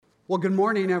Well, good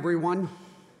morning, everyone.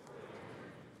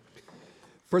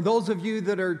 For those of you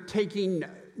that are taking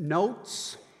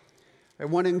notes, I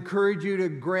want to encourage you to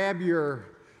grab your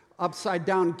Upside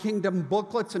Down Kingdom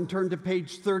booklets and turn to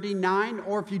page 39.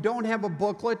 Or if you don't have a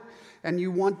booklet and you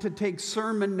want to take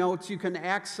sermon notes, you can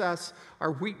access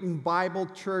our Wheaton Bible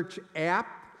Church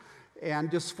app and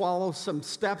just follow some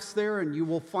steps there, and you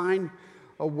will find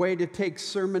a way to take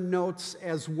sermon notes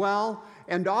as well.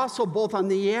 And also, both on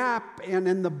the app and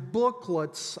in the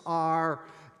booklets are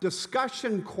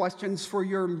discussion questions for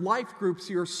your life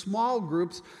groups, your small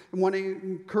groups. I want to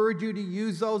encourage you to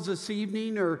use those this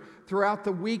evening or throughout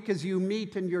the week as you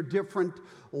meet in your different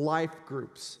life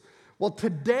groups. Well,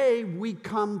 today we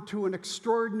come to an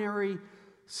extraordinary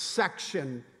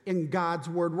section in God's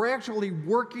Word. We're actually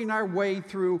working our way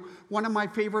through one of my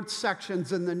favorite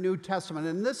sections in the New Testament,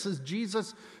 and this is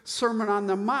Jesus' Sermon on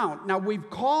the Mount. Now, we've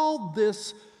called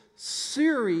this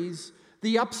series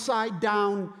the Upside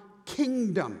Down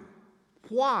Kingdom.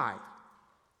 Why?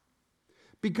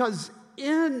 Because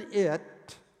in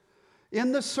it,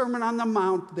 in the Sermon on the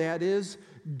Mount, that is,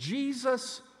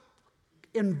 Jesus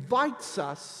invites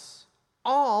us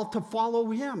all to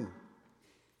follow him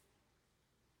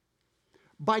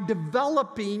by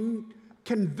developing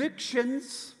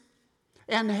convictions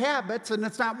and habits, and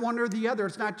it's not one or the other.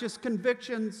 It's not just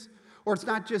convictions or it's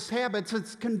not just habits,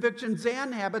 it's convictions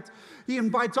and habits. He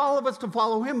invites all of us to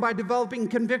follow him by developing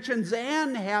convictions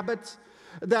and habits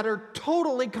that are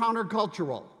totally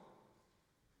countercultural,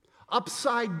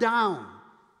 upside down.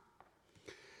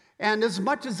 And as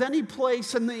much as any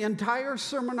place in the entire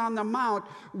Sermon on the Mount,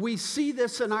 we see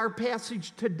this in our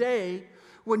passage today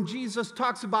when Jesus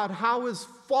talks about how his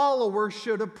followers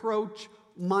should approach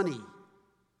money.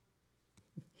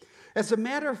 As a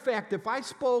matter of fact, if I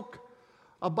spoke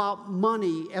about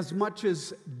money as much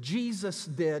as Jesus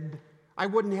did, I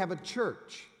wouldn't have a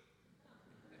church.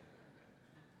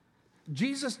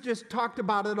 Jesus just talked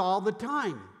about it all the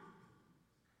time.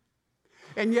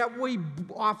 And yet we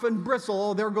often bristle,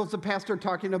 oh, there goes the pastor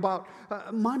talking about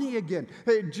money again.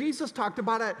 Jesus talked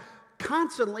about it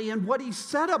constantly, and what he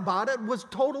said about it was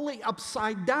totally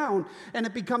upside down, and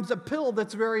it becomes a pill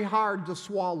that's very hard to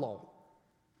swallow.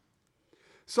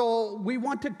 So we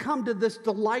want to come to this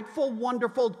delightful,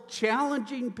 wonderful,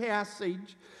 challenging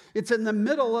passage. It's in the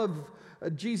middle of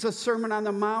Jesus' Sermon on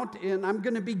the Mount, and I'm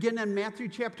going to begin in Matthew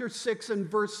chapter 6 and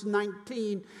verse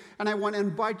 19, and I want to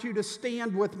invite you to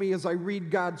stand with me as I read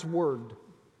God's word.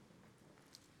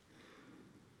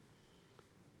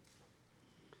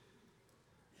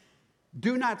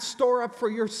 Do not store up for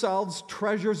yourselves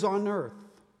treasures on earth,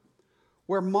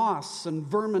 where moths and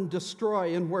vermin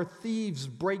destroy and where thieves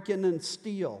break in and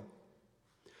steal.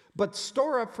 But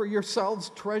store up for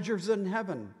yourselves treasures in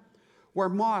heaven, where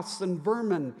moths and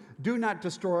vermin do not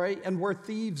destroy and where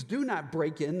thieves do not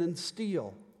break in and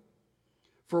steal.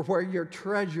 For where your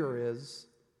treasure is,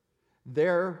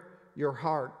 there your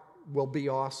heart will be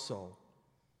also.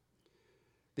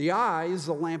 The eye is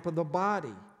the lamp of the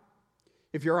body.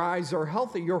 If your eyes are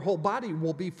healthy, your whole body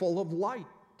will be full of light.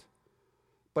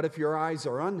 But if your eyes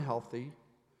are unhealthy,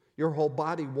 your whole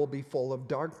body will be full of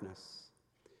darkness.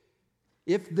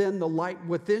 If then the light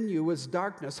within you is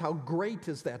darkness, how great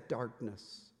is that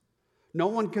darkness? No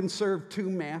one can serve two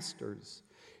masters.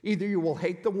 Either you will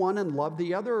hate the one and love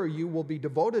the other, or you will be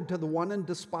devoted to the one and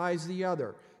despise the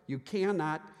other. You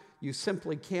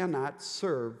simply cannot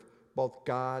serve both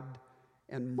God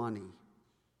and money.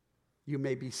 You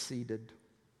may be seated.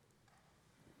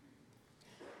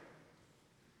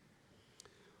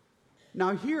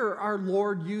 Now here our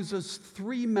Lord uses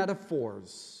three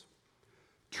metaphors.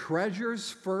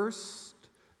 Treasures first,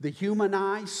 the human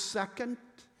eye second,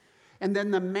 and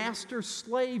then the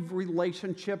master-slave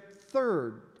relationship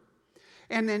third.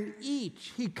 And in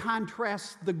each, he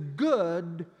contrasts the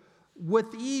good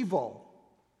with evil.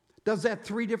 Does that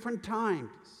three different times.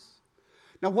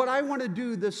 Now what I want to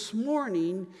do this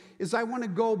morning is I want to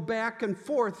go back and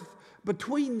forth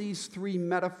between these three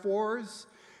metaphors.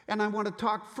 And I want to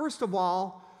talk, first of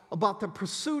all, about the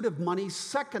pursuit of money.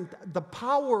 Second, the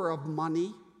power of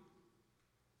money.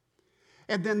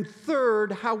 And then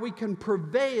third, how we can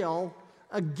prevail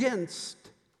against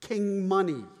King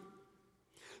Money.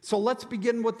 So let's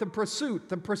begin with the pursuit.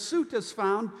 The pursuit is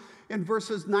found in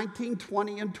verses 19,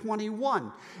 20, and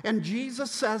 21. And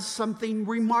Jesus says something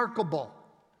remarkable.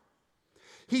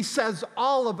 He says,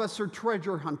 all of us are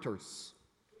treasure hunters.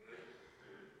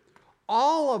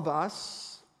 All of us,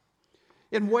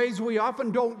 in ways we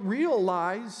often don't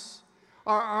realize,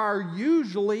 are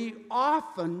usually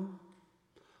often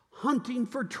hunting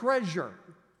for treasure.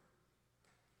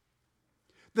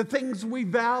 The things we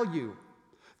value,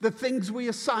 the things we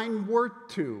assign worth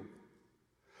to.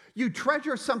 You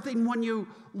treasure something when you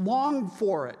long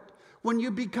for it, when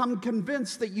you become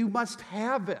convinced that you must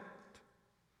have it.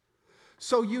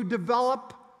 So you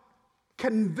develop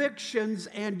convictions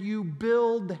and you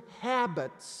build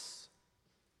habits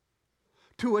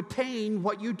to attain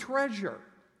what you treasure.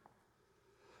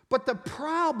 But the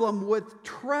problem with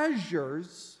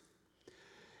treasures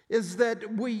is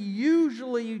that we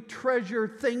usually treasure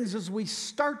things as we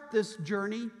start this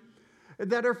journey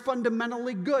that are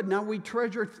fundamentally good. Now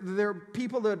there are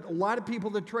a lot of people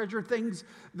that treasure things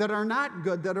that are not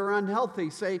good, that are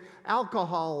unhealthy, say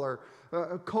alcohol or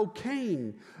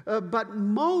cocaine. But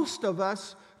most of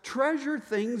us treasure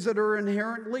things that are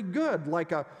inherently good,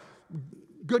 like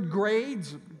good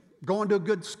grades, going to a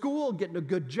good school, getting a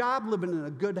good job, living in a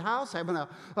good house, having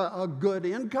a good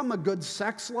income, a good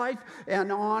sex life,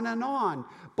 and on and on.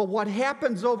 But what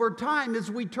happens over time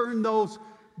is we turn those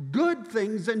good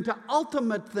things into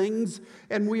ultimate things,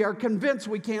 and we are convinced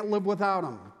we can't live without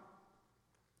them.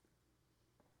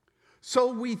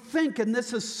 So we think, and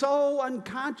this is so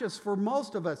unconscious for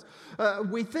most of us,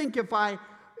 we think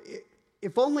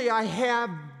if only I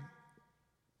have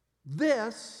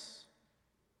this,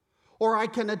 or I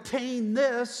can attain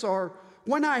this, or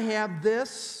when I have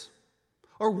this,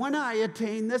 or when I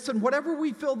attain this, and whatever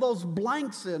we fill those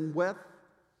blanks in with,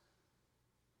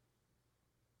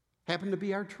 happen to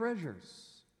be our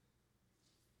treasures.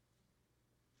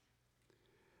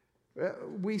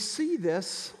 We see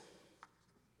this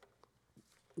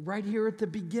right here at the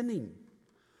beginning.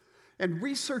 And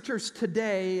researchers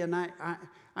today, and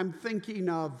I'm thinking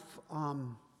of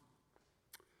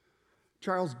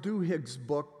Charles Duhigg's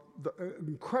book, the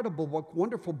incredible book,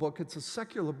 wonderful book. It's a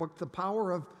secular book, The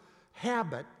Power of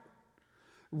Habit.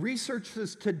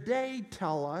 Researchers today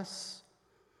tell us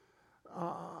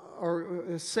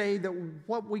or say that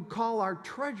what we call our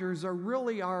treasures are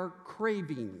really our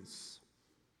cravings.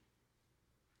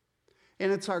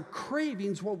 And it's our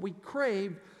cravings, what we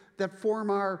crave, that form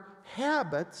our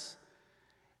habits.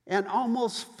 And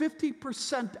almost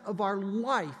 50% of our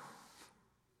life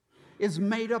is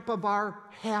made up of our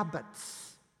habits.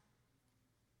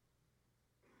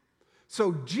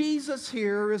 So Jesus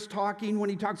here is talking, when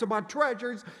he talks about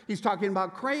treasures, he's talking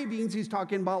about cravings, he's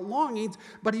talking about longings,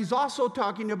 but he's also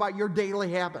talking about your daily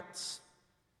habits.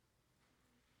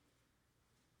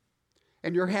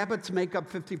 And your habits make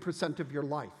up 50% of your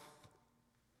life.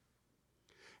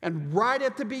 And right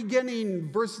at the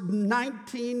beginning, verse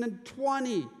 19 and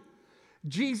 20,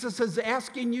 Jesus is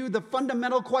asking you the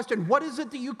fundamental question: what is it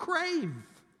that you crave?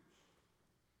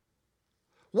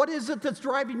 What is it that's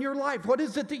driving your life? What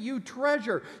is it that you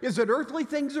treasure? Is it earthly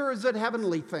things or is it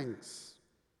heavenly things?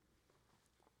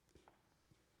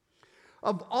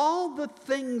 Of all the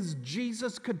things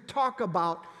Jesus could talk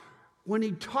about when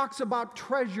he talks about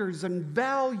treasures and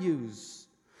values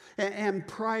and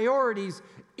priorities,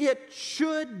 it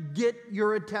should get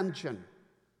your attention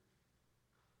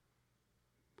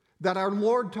that our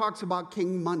Lord talks about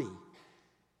King Money.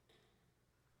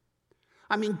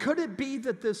 I mean, could it be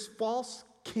that this false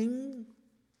king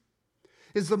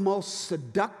is the most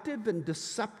seductive and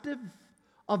deceptive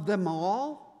of them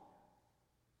all?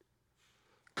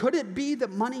 Could it be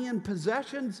that money and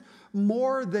possessions,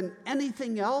 more than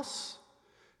anything else,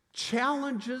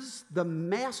 challenges the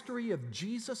mastery of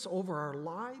Jesus over our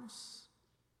lives?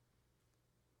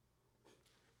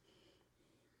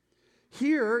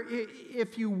 Here,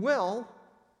 if you will,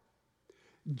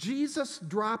 Jesus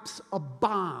drops a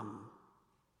bomb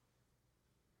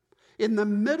in the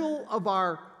middle of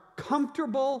our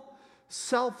comfortable,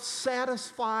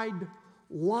 self-satisfied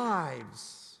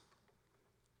lives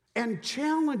and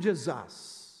challenges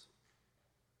us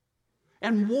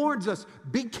and warns us,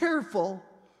 be careful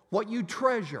what you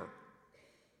treasure.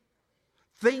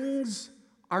 Things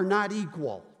are not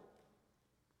equal,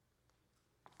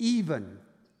 even.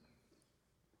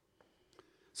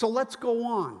 So let's go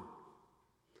on.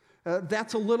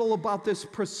 That's a little about this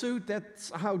pursuit.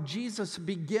 That's how Jesus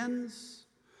begins.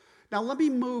 Now let me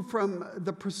move from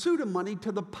the pursuit of money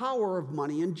to the power of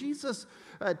money. And Jesus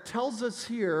tells us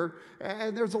here,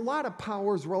 and there's a lot of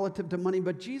powers relative to money,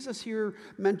 but Jesus here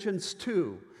mentions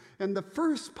two. And the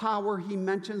first power he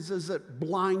mentions is it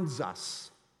blinds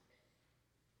us.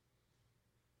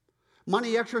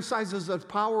 Money exercises its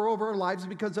power over our lives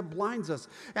because it blinds us.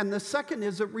 And the second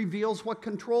is it reveals what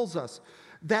controls us.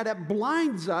 That it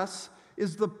blinds us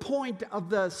is the point of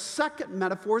the second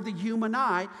metaphor, the human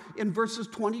eye, in verses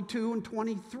 22 and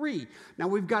 23. Now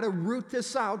we've got to root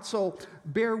this out, so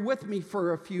bear with me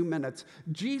for a few minutes.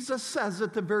 Jesus says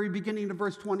at the very beginning of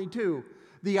verse 22,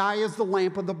 the eye is the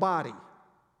lamp of the body.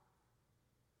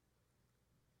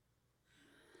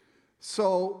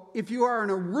 So if you are in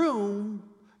a room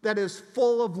that is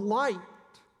full of light,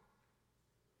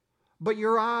 but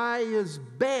your eye is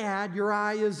bad, your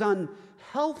eye is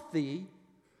unhealthy,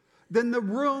 then the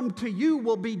room to you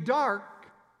will be dark.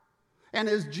 And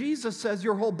as Jesus says,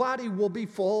 your whole body will be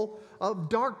full of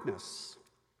darkness.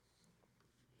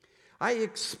 I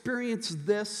experienced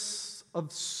this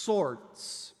of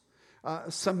sorts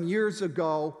some years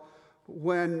ago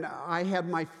when I had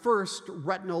my first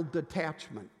retinal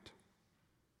detachment.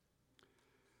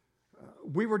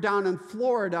 We were down in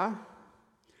Florida.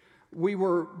 We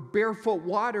were barefoot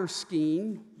water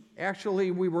skiing.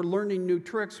 Actually, we were learning new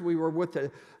tricks. We were with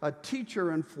a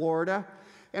teacher in Florida,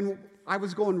 and I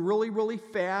was going really, really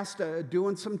fast,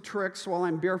 doing some tricks while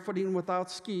I'm barefooting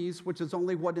without skis, which is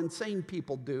only what insane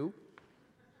people do.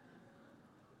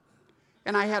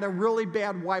 And I had a really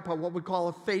bad wipeout, what we call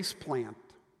a face plant.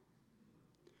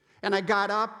 And I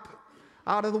got up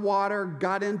out of the water,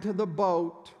 got into the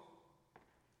boat,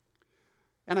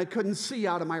 and I couldn't see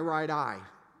out of my right eye.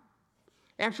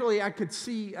 Actually, I could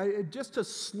see just a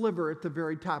sliver at the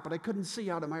very top, but I couldn't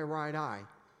see out of my right eye.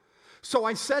 So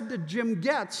I said to Jim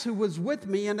Getz, who was with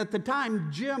me, and at the time,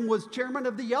 Jim was chairman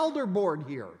of the elder board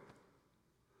here.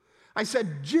 I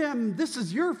said, Jim, this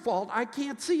is your fault. I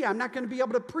can't see. I'm not going to be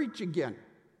able to preach again.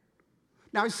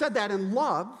 Now, I said that in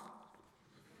love.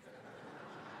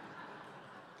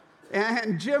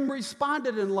 And Jim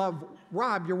responded in love,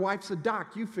 Rob, your wife's a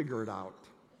doc. You figure it out.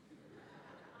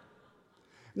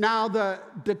 Now, the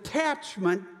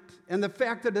detachment and the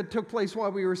fact that it took place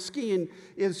while we were skiing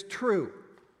is true.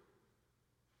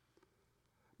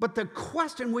 But the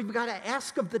question we've got to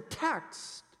ask of the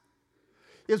text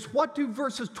is, what do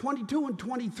verses 22 and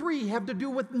 23 have to do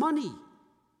with money?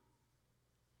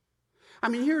 I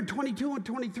mean, here in 22 and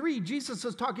 23, Jesus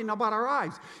is talking about our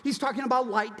eyes. He's talking about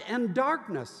light and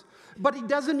darkness. But he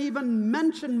doesn't even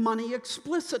mention money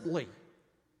explicitly.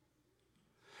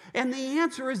 And the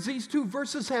answer is these two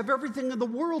verses have everything in the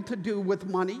world to do with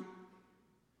money,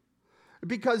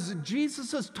 because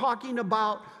Jesus is talking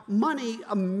about money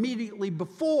immediately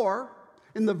before,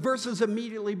 in the verses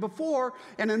immediately before,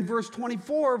 and in verse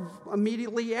 24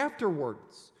 immediately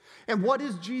afterwards. And what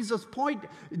is Jesus' point?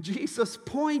 Jesus'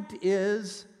 point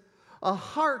is a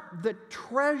heart that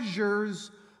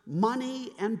treasures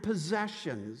money and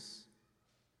possessions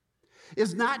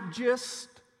is not just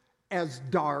as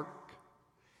dark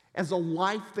as a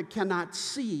life that cannot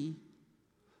see,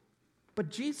 but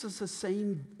Jesus is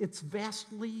saying it's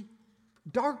vastly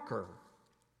darker.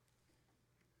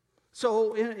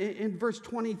 So in verse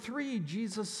 23,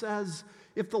 Jesus says,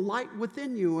 if the light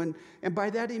within you, and by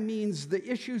that he means the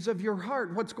issues of your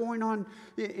heart, what's going on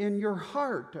in your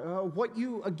heart, what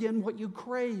you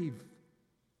crave,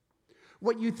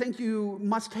 what you think you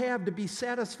must have to be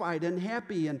satisfied and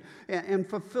happy and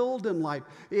fulfilled in life.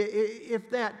 If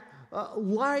that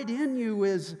light in you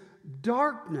is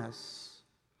darkness,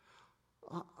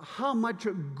 how much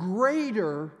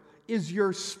greater is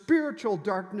your spiritual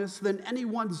darkness than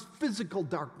anyone's physical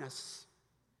darkness?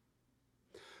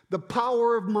 The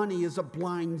power of money is it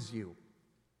blinds you.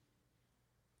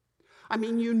 I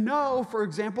mean, you know, for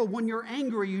example, when you're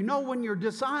angry, you know when you're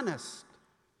dishonest.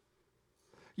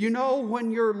 You know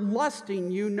when you're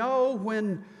lusting. You know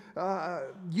when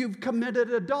you've committed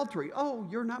adultery. Oh,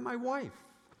 you're not my wife.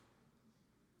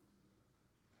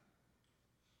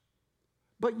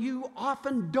 But you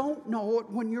often don't know it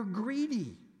when you're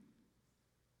greedy.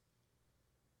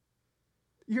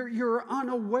 You're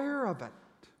unaware of it.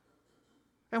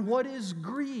 And what is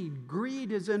greed?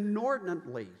 Greed is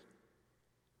inordinately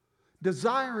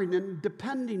desiring and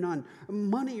depending on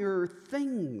money or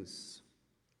things.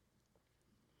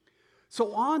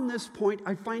 So on this point,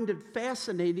 I find it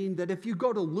fascinating that if you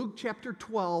go to Luke chapter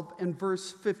 12 and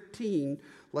verse 15,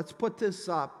 let's put this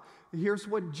up. Here's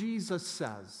what Jesus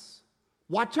says.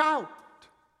 Watch out.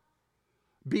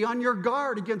 Be on your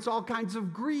guard against all kinds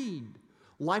of greed.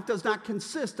 Life does not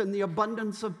consist in the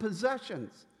abundance of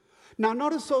possessions. Now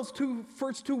notice those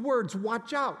first two words,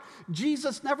 watch out.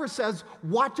 Jesus never says,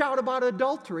 watch out about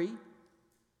adultery.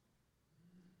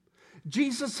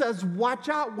 Jesus says, watch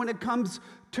out when it comes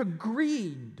to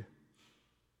greed.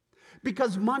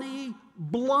 Because money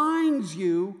blinds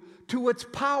you to its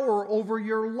power over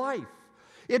your life.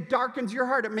 It darkens your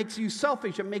heart. It makes you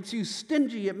selfish. It makes you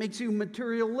stingy. It makes you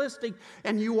materialistic.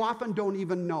 And you often don't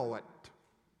even know it.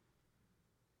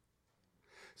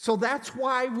 So that's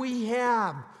why we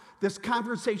have this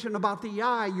conversation about the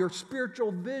eye, your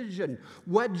spiritual vision,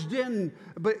 wedged in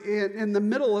the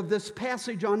middle of this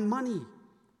passage on money.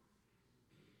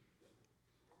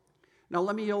 Now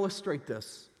let me illustrate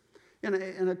this.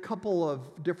 in a couple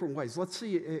of different ways. Let's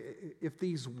see if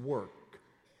these work.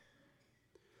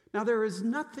 Now, there is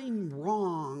nothing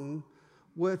wrong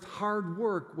with hard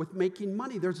work, with making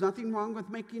money. There's nothing wrong with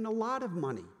making a lot of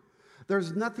money.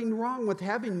 There's nothing wrong with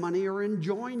having money or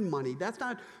enjoying money. That's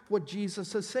not what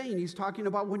Jesus is saying. He's talking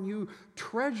about when you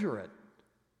treasure it.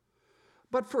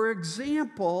 But for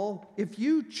example, if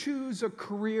you choose a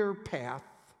career path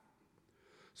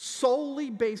solely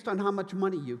based on how much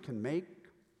money you can make,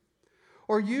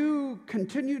 or you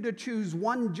continue to choose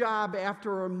one job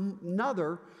after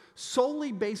another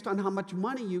solely based on how much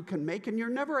money you can make, and you're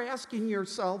never asking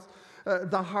yourself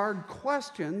the hard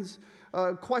questions,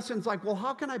 questions like, well,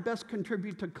 how can I best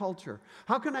contribute to culture?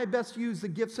 How can I best use the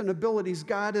gifts and abilities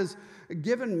God has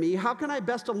given me? How can I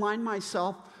best align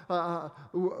myself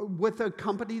with a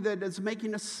company that is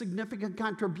making a significant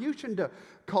contribution to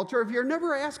culture? If you're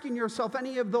never asking yourself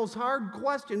any of those hard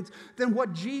questions, then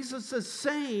what Jesus is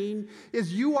saying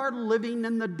is you are living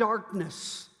in the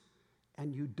darkness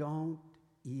and you don't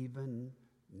even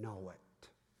know it.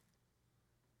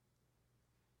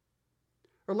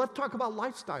 Or let's talk about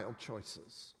lifestyle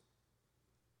choices,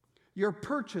 your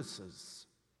purchases,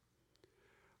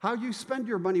 how you spend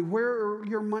your money, where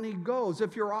your money goes.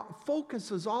 If your focus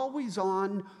is always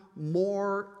on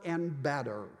more and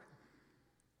better,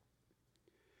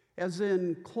 as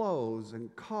in clothes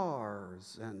and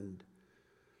cars and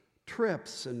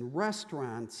trips and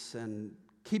restaurants and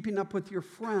keeping up with your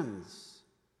friends,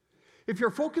 if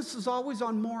your focus is always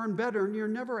on more and better and you're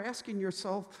never asking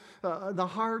yourself the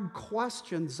hard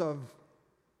questions of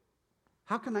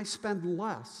how can I spend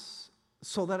less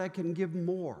so that I can give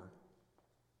more?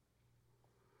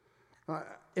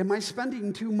 Am I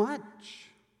spending too much?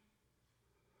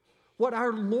 What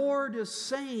our Lord is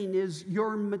saying is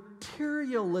your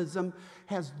materialism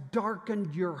has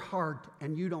darkened your heart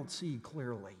and you don't see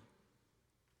clearly.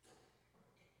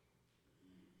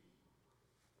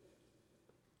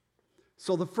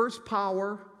 So the first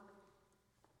power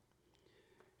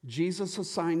Jesus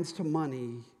assigns to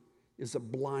money is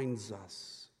it blinds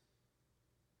us.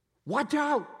 Watch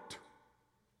out!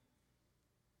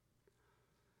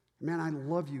 Man, I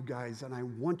love you guys, and I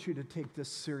want you to take this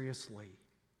seriously.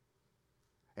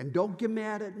 And don't get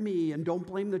mad at me, and don't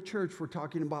blame the church for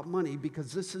talking about money,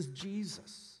 because this is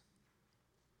Jesus.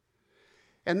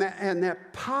 And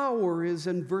that power is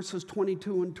in verses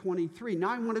 22 and 23.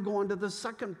 Now I want to go on to the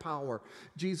second power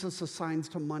Jesus assigns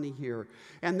to money here,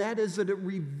 and that is that it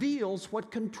reveals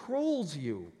what controls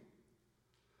you.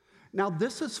 Now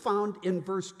this is found in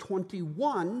verse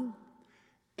 21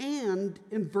 and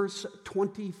in verse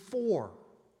 24.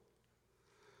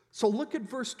 So look at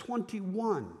verse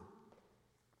 21.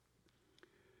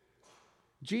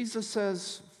 Jesus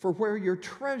says, "For where your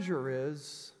treasure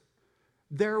is,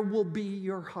 there will be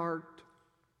your heart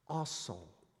also."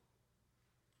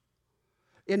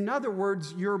 In other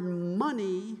words, your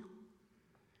money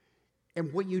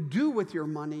and what you do with your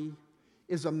money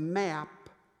is a map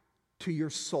to your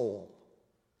soul.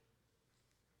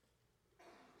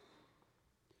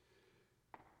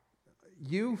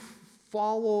 You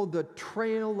follow the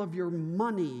trail of your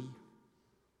money,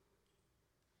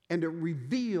 and it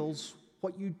reveals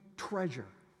what you treasure.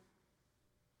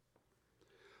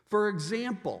 For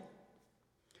example,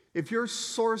 if your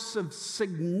source of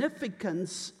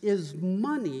significance is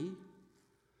money,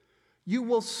 you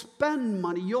will spend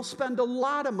money. You'll spend a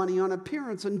lot of money on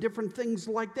appearance and different things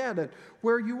like that, and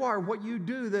where you are, what you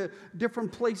do, the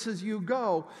different places you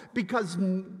go, because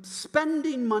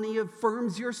spending money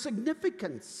affirms your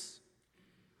significance.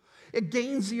 It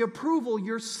gains the approval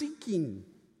you're seeking.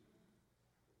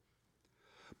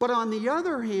 But on the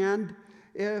other hand,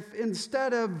 if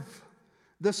instead of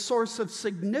the source of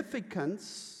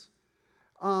significance,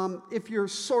 if your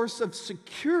source of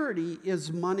security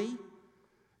is money,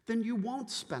 then you won't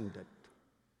spend it.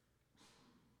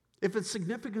 If it's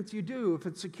significance, you do. If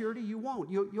it's security, you won't.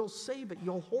 You'll save it.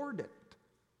 You'll hoard it.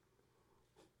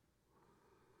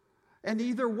 And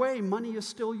either way, money is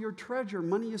still your treasure.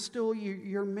 Money is still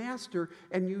your master,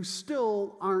 and you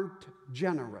still aren't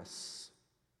generous.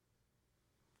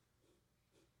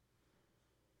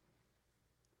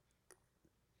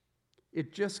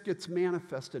 It just gets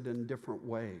manifested in different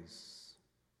ways.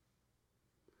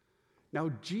 Now,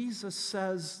 Jesus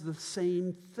says the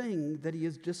same thing that he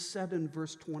has just said in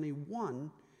verse 21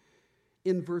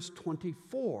 in verse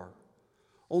 24.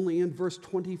 Only in verse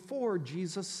 24,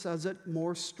 Jesus says it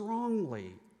more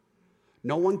strongly.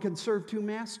 No one can serve two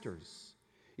masters.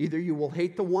 Either you will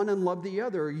hate the one and love the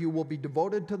other, or you will be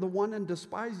devoted to the one and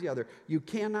despise the other. You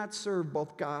cannot serve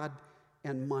both God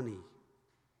and money.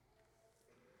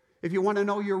 If you want to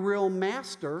know your real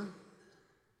master,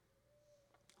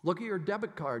 Look at your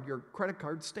debit card, your credit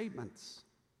card statements.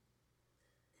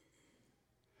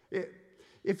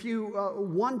 If you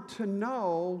want to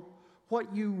know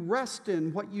what you rest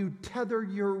in, what you tether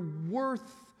your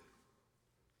worth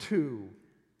to,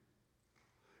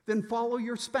 then follow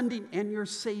your spending and your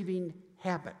saving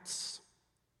habits.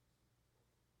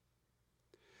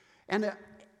 And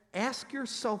ask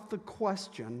yourself the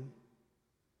question,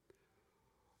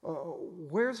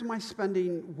 where's my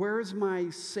spending, where's my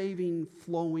saving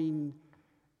flowing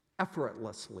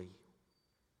effortlessly?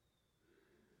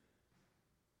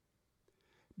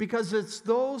 Because it's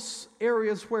those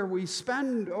areas where we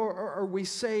spend or we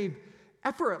save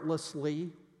effortlessly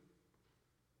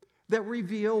that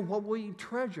reveal what we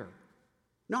treasure.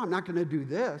 No, I'm not going to do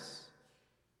this.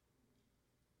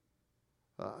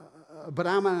 But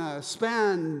I'm going to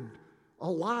spend a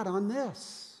lot on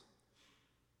this.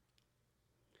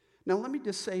 Now, let me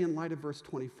just say in light of verse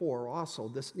 24 also,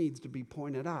 this needs to be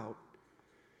pointed out.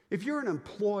 If you're an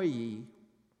employee,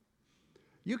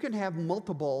 you can have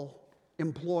multiple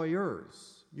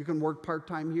employers. You can work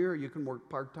part-time here, you can work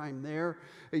part-time there,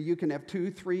 you can have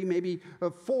 2, 3, maybe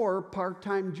 4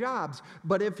 part-time jobs.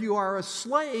 But if you are a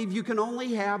slave, you can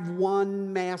only have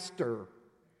one master.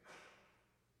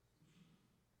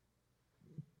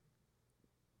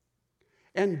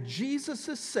 And Jesus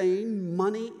is saying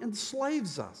money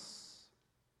enslaves us.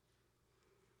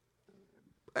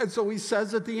 And so he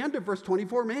says at the end of verse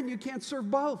 24, man, you can't serve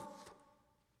both.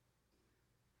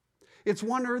 It's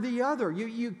one or the other.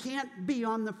 You can't be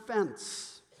on the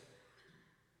fence.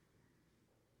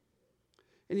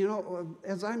 And you know,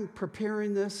 as I'm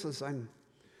preparing this, as I'm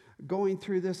going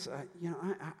through this,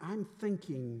 I'm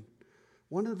thinking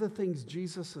one of the things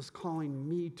Jesus is calling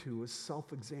me to is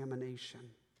self-examination.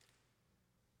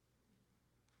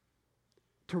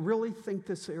 To really think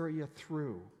this area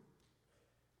through.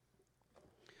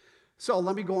 So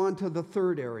let me go on to the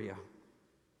third area.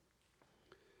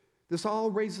 This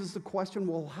all raises the question,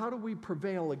 well, how do we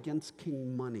prevail against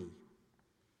King Money?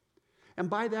 And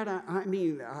by that, I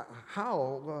mean,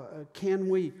 how can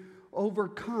we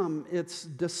overcome its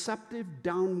deceptive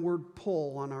downward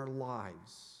pull on our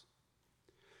lives?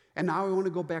 And now I want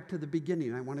to go back to the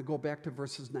beginning. I want to go back to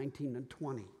verses 19 and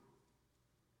 20.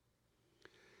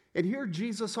 And here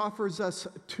Jesus offers us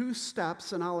 2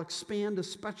 steps, and I'll expand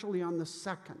especially on the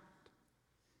second.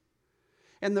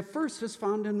 And the first is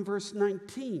found in verse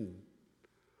 19,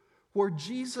 where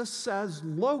Jesus says,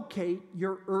 locate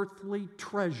your earthly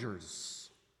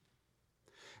treasures.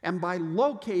 And by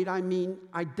locate, I mean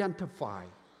identify.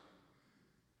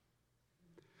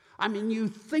 I mean, you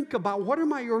think about, what are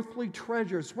my earthly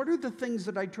treasures? What are the things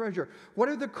that I treasure? What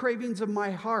are the cravings of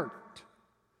my heart?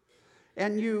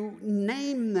 And you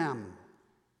name them.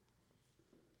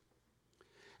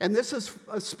 And this is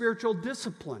a spiritual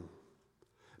discipline.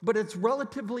 But it's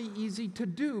relatively easy to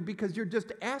do because you're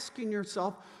just asking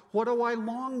yourself, what do I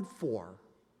long for?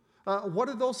 What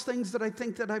are those things that I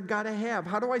think that I've got to have?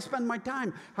 How do I spend my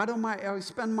time? How do I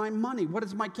spend my money? What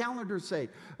does my calendar say?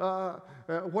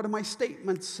 What do my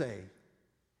statements say?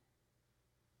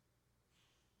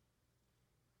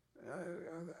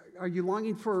 Are you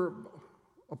longing for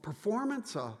a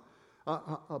performance,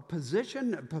 a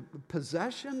position,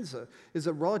 possessions? Is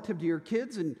it relative to your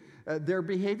kids and their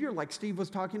behavior, like Steve was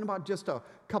talking about just a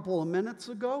couple of minutes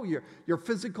ago? Your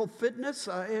physical fitness?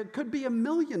 It could be a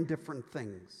million different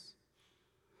things.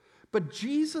 But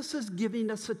Jesus is giving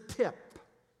us a tip.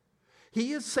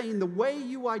 He is saying the way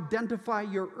you identify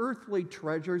your earthly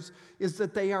treasures is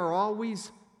that they are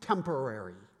always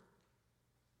temporary.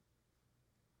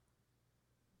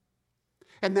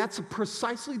 And that's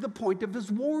precisely the point of his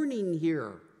warning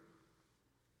here.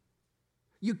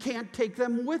 You can't take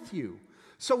them with you.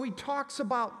 So he talks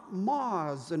about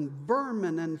moths and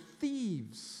vermin and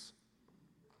thieves.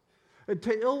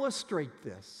 To illustrate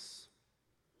this,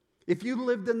 if you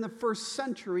lived in the first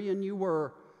century and you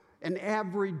were an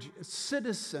average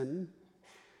citizen,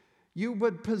 you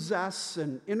would possess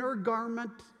an inner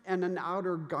garment and an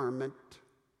outer garment,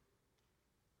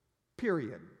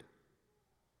 period.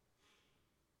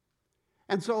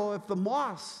 And so if the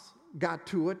moths got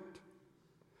to it,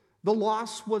 the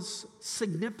loss was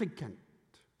significant.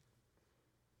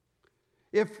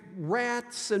 If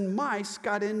rats and mice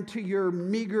got into your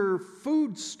meager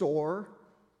food storage,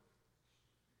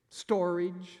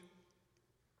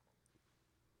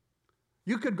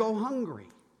 you could go hungry.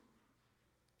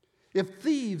 If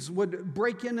thieves would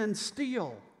break in and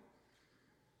steal,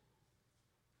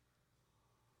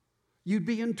 you'd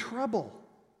be in trouble.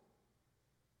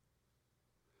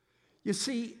 You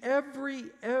see, every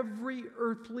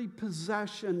earthly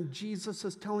possession, Jesus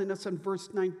is telling us in verse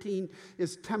 19,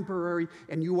 is temporary,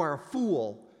 and you are a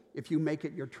fool if you make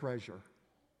it your treasure.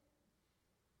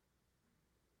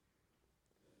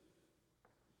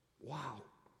 Wow.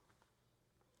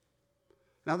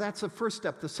 Now that's the first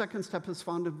step. The second step is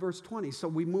found in verse 20. So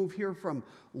we move here from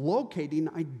locating,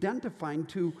 identifying,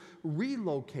 to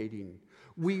relocating.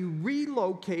 We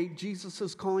relocate, Jesus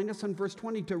is calling us in verse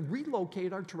 20 to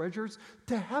relocate our treasures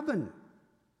to heaven.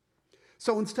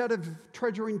 So instead of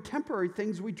treasuring temporary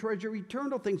things, we treasure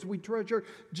eternal things. We treasure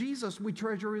Jesus. We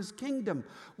treasure his kingdom.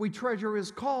 We treasure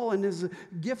his call and his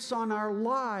gifts on our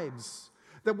lives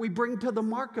that we bring to the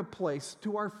marketplace,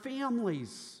 to our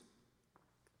families,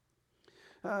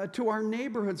 to our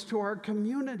neighborhoods, to our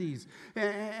communities.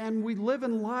 And we live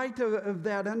in light of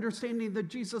that understanding that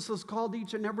Jesus has called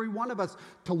each and every one of us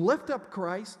to lift up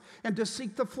Christ and to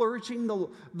seek the flourishing,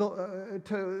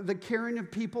 the caring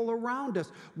of people around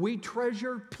us. We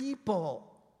treasure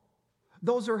people.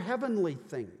 Those are heavenly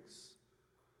things.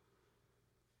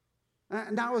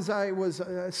 Now, as I was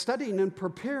studying and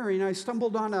preparing, I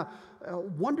stumbled on a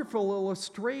wonderful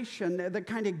illustration that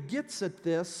kind of gets at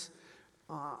this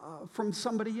from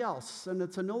somebody else. And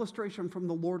it's an illustration from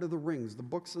The Lord of the Rings, the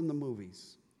books and the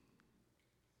movies.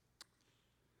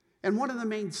 And one of the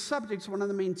main subjects, one of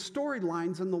the main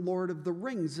storylines in The Lord of the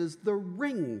Rings is the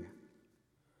ring.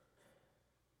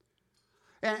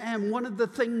 And one of the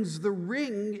things the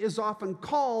ring is often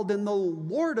called in The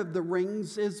Lord of the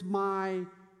Rings is my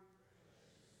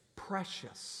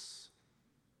precious.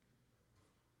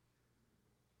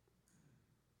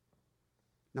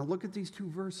 Now look at these two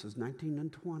verses, 19 and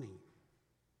 20.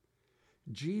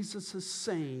 Jesus is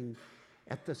saying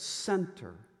at the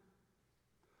center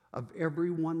of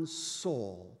everyone's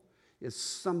soul is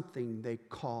something they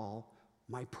call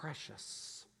my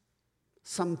precious.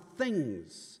 Some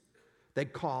things they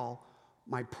call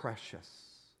my precious.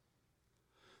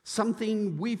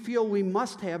 Something we feel we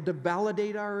must have to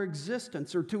validate our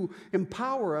existence or to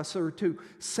empower us or to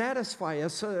satisfy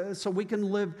us so we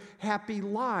can live happy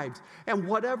lives. And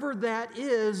whatever that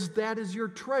is your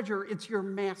treasure. It's your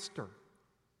master.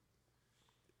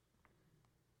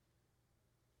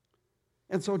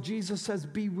 And so Jesus says,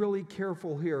 be really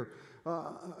careful here.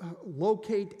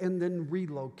 Locate and then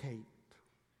relocate.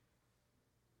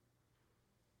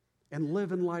 And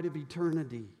live in light of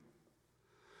eternity.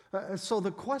 So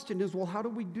the question is, well, how do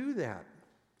we do that?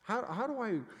 How do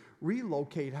I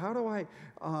relocate? How do I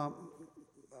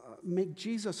make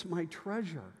Jesus my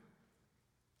treasure?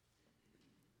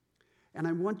 And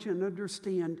I want you to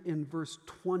understand in verse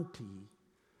 20,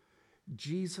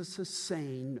 Jesus is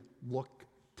saying, look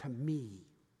to me.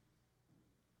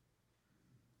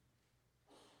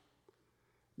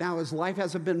 Now, his life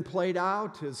hasn't been played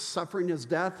out, his suffering, his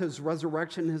death, his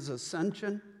resurrection, his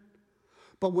ascension.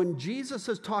 But when Jesus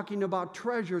is talking about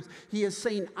treasures, he is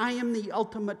saying, I am the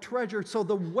ultimate treasure. So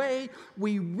the way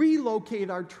we relocate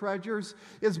our treasures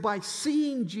is by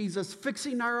seeing Jesus,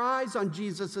 fixing our eyes on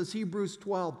Jesus, as Hebrews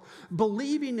 12,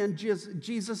 believing in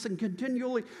Jesus and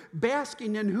continually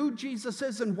basking in who Jesus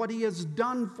is and what he has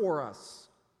done for us.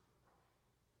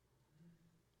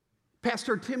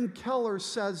 Pastor Tim Keller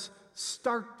says,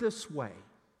 start this way.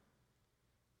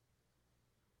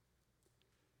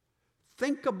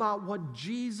 Think about what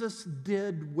Jesus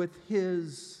did with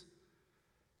his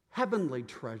heavenly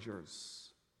treasures,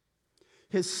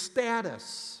 his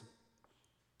status,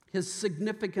 his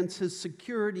significance, his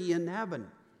security in heaven.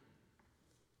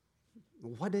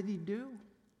 What did he do?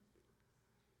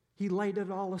 He laid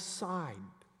it all aside.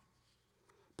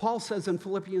 Paul says in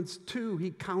Philippians 2,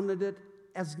 he counted it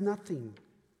as nothing.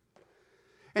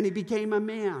 And he became a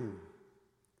man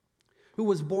who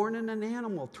was born in an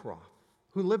animal trough,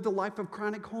 who lived a life of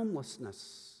chronic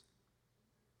homelessness,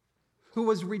 who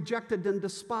was rejected and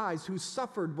despised, who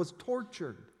suffered, was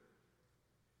tortured.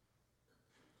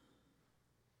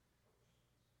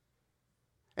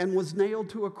 And was nailed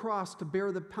to a cross to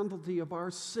bear the penalty of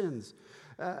our sins,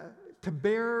 to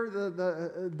bear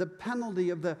the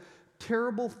penalty of the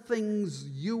terrible things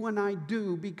you and I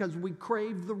do because we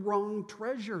crave the wrong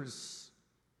treasures.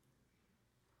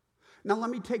 Now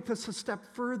let me take this a step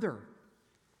further.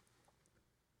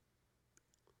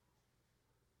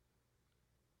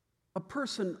 A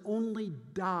person only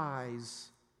dies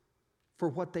for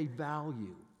what they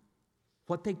value,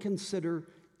 what they consider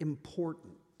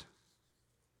important.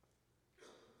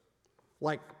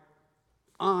 Like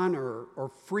honor or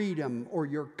freedom or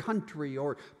your country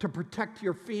or to protect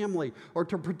your family or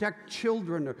to protect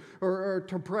children or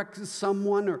to protect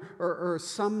someone or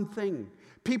something.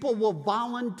 People will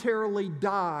voluntarily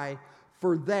die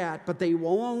for that, but they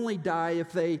will only die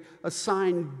if they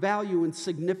assign value and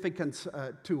significance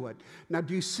to it. Now,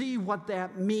 do you see what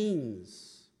that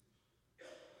means?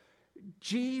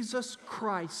 Jesus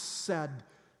Christ said,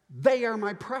 "They are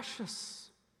my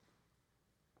precious.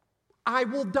 I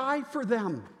will die for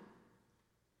them.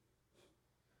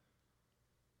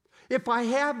 If I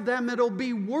have them, it'll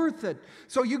be worth it."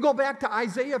 So you go back to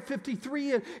Isaiah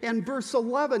 53 and verse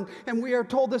 11, and we are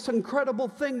told this incredible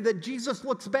thing that Jesus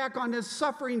looks back on his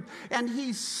suffering and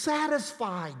he's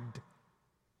satisfied.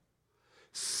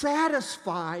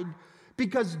 Satisfied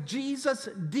because Jesus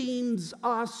deems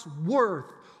us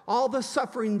worth all the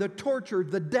suffering, the torture,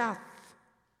 the death.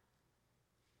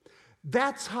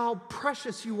 That's how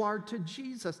precious you are to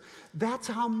Jesus. That's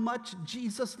how much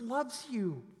Jesus loves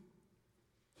you.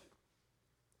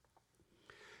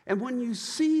 And when you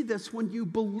see this, when you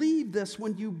believe this,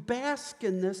 when you bask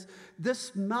in this,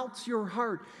 this melts your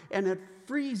heart and it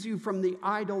frees you from the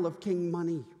idol of King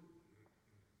Money.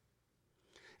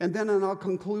 And then I'll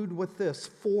conclude with this.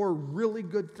 4 really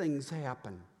good things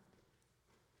happen.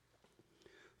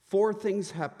 4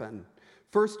 things happen.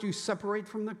 First, you separate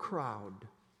from the crowd.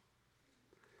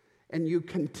 And you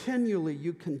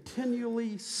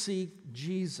continually seek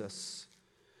Jesus.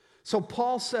 So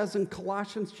Paul says in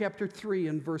Colossians chapter 3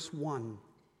 and verse 1,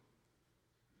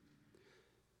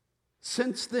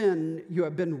 "Since then you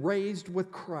have been raised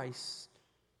with Christ.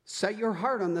 Set your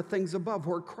heart on the things above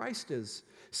where Christ is,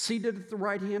 seated at the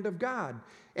right hand of God."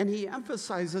 And he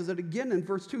emphasizes it again in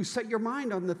verse 2. "Set your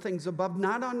mind on the things above,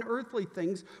 not on earthly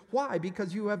things." Why?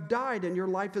 Because you have died and your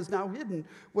life is now hidden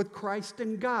with Christ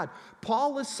in God.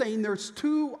 Paul is saying there's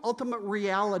 2 ultimate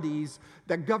realities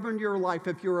that govern your life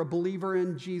if you're a believer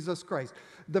in Jesus Christ.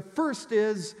 The first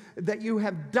is that you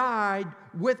have died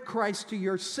with Christ to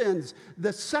your sins.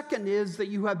 The second is that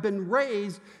you have been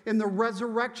raised in the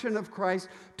resurrection of Christ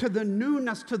to the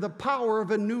newness, to the power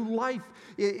of a new life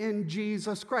in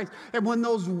Jesus Christ. And when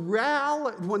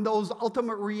those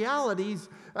ultimate realities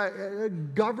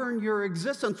govern your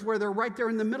existence, where they're right there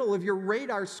in the middle of your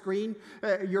radar screen,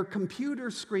 your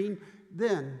computer screen,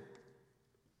 then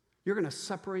you're going to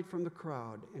separate from the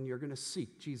crowd and you're going to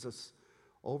seek Jesus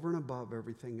over and above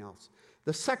everything else.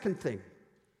 The second thing,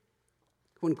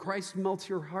 when Christ melts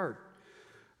your heart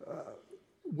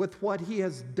with what he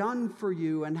has done for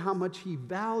you and how much he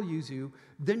values you,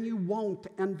 then you won't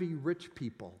envy rich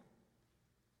people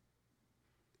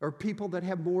or people that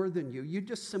have more than you. You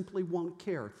just simply won't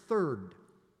care. Third,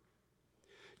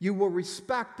 you will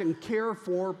respect and care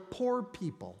for poor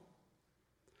people,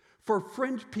 for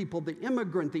fringe people, the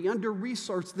immigrant, the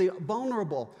under-resourced, the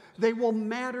vulnerable. They will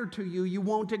matter to you. You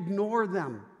won't ignore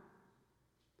them.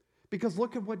 Because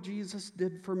look at what Jesus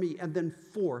did for me. And then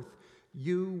fourth,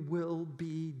 you will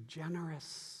be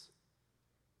generous.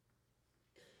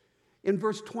 In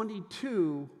verse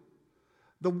 22,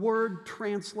 the word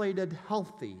translated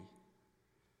healthy,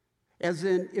 as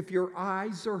in if your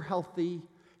eyes are healthy,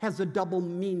 has a double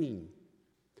meaning.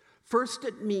 First,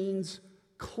 it means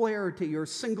clarity or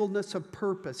singleness of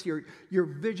purpose, your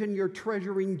vision, you're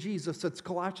treasuring Jesus. It's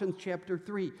Colossians chapter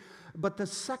 3. But the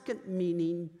second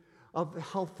meaning of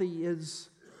healthy is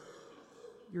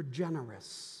you're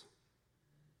generous.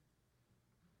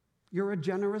 You're a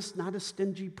generous, not a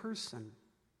stingy person.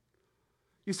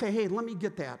 You say, "Hey, let me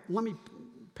get that. Let me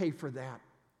pay for that."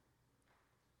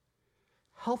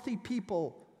 Healthy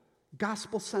people,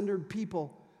 gospel-centered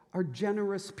people, are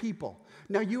generous people.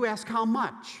 Now you ask, how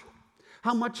much?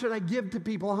 How much should I give to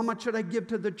people? How much should I give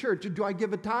to the church? Do I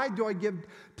give a tithe? Do I give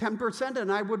 10%?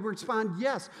 And I would respond,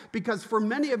 yes, because for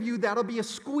many of you, that'll be a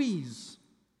squeeze.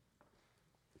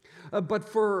 But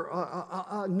for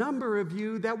a number of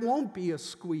you, that won't be a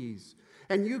squeeze.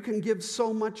 And you can give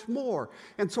so much more.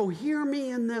 And so hear me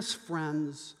in this,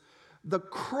 friends. The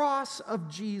cross of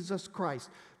Jesus Christ,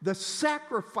 the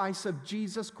sacrifice of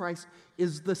Jesus Christ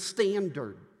is the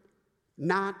standard,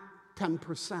 not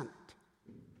 10%.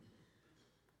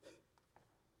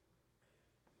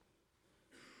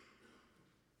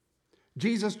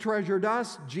 Jesus treasured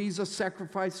us. Jesus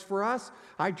sacrificed for us.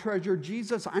 I treasure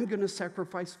Jesus. I'm going to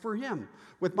sacrifice for him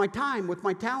with my time, with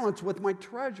my talents, with my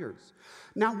treasures.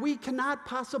 Now, we cannot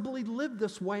possibly live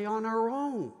this way on our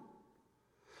own.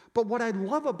 But what I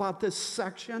love about this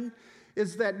section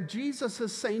is that Jesus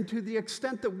is saying, to the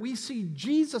extent that we see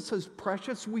Jesus as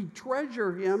precious, we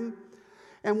treasure him,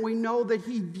 and we know that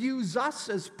he views us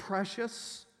as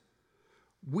precious,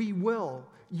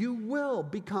 you will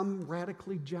become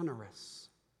radically generous.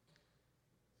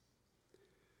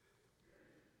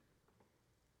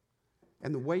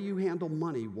 And the way you handle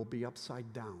money will be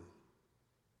upside down.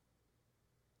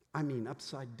 I mean,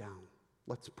 upside down.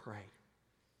 Let's pray.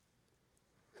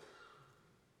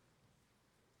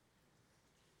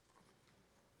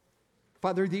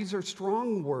 Father, these are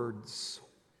strong words,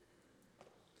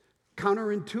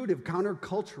 counterintuitive,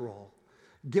 countercultural.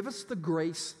 Give us the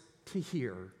grace to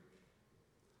hear.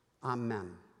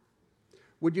 Amen.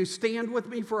 Would you stand with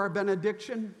me for our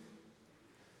benediction?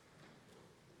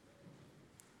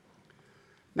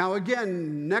 Now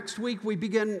again, next week we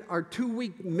begin our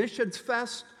 2-week Missions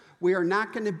Fest. We are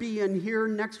not going to be in here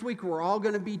next week. We're all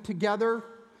going to be together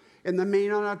in the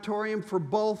main auditorium for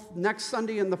both next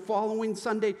Sunday and the following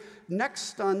Sunday.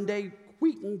 Next Sunday,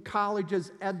 Wheaton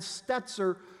College's Ed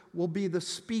Stetzer will be the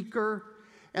speaker,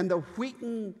 and the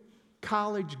Wheaton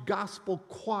College Gospel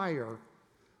Choir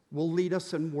will lead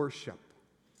us in worship.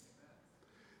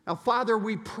 Now, Father,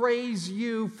 we praise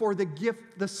you for the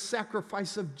gift, the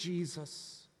sacrifice of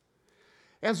Jesus.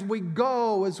 As we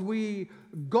go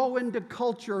into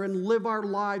culture and live our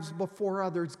lives before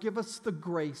others, give us the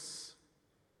grace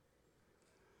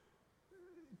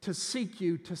to seek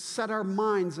you, to set our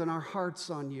minds and our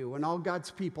hearts on you. And all God's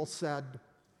people said,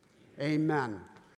 amen.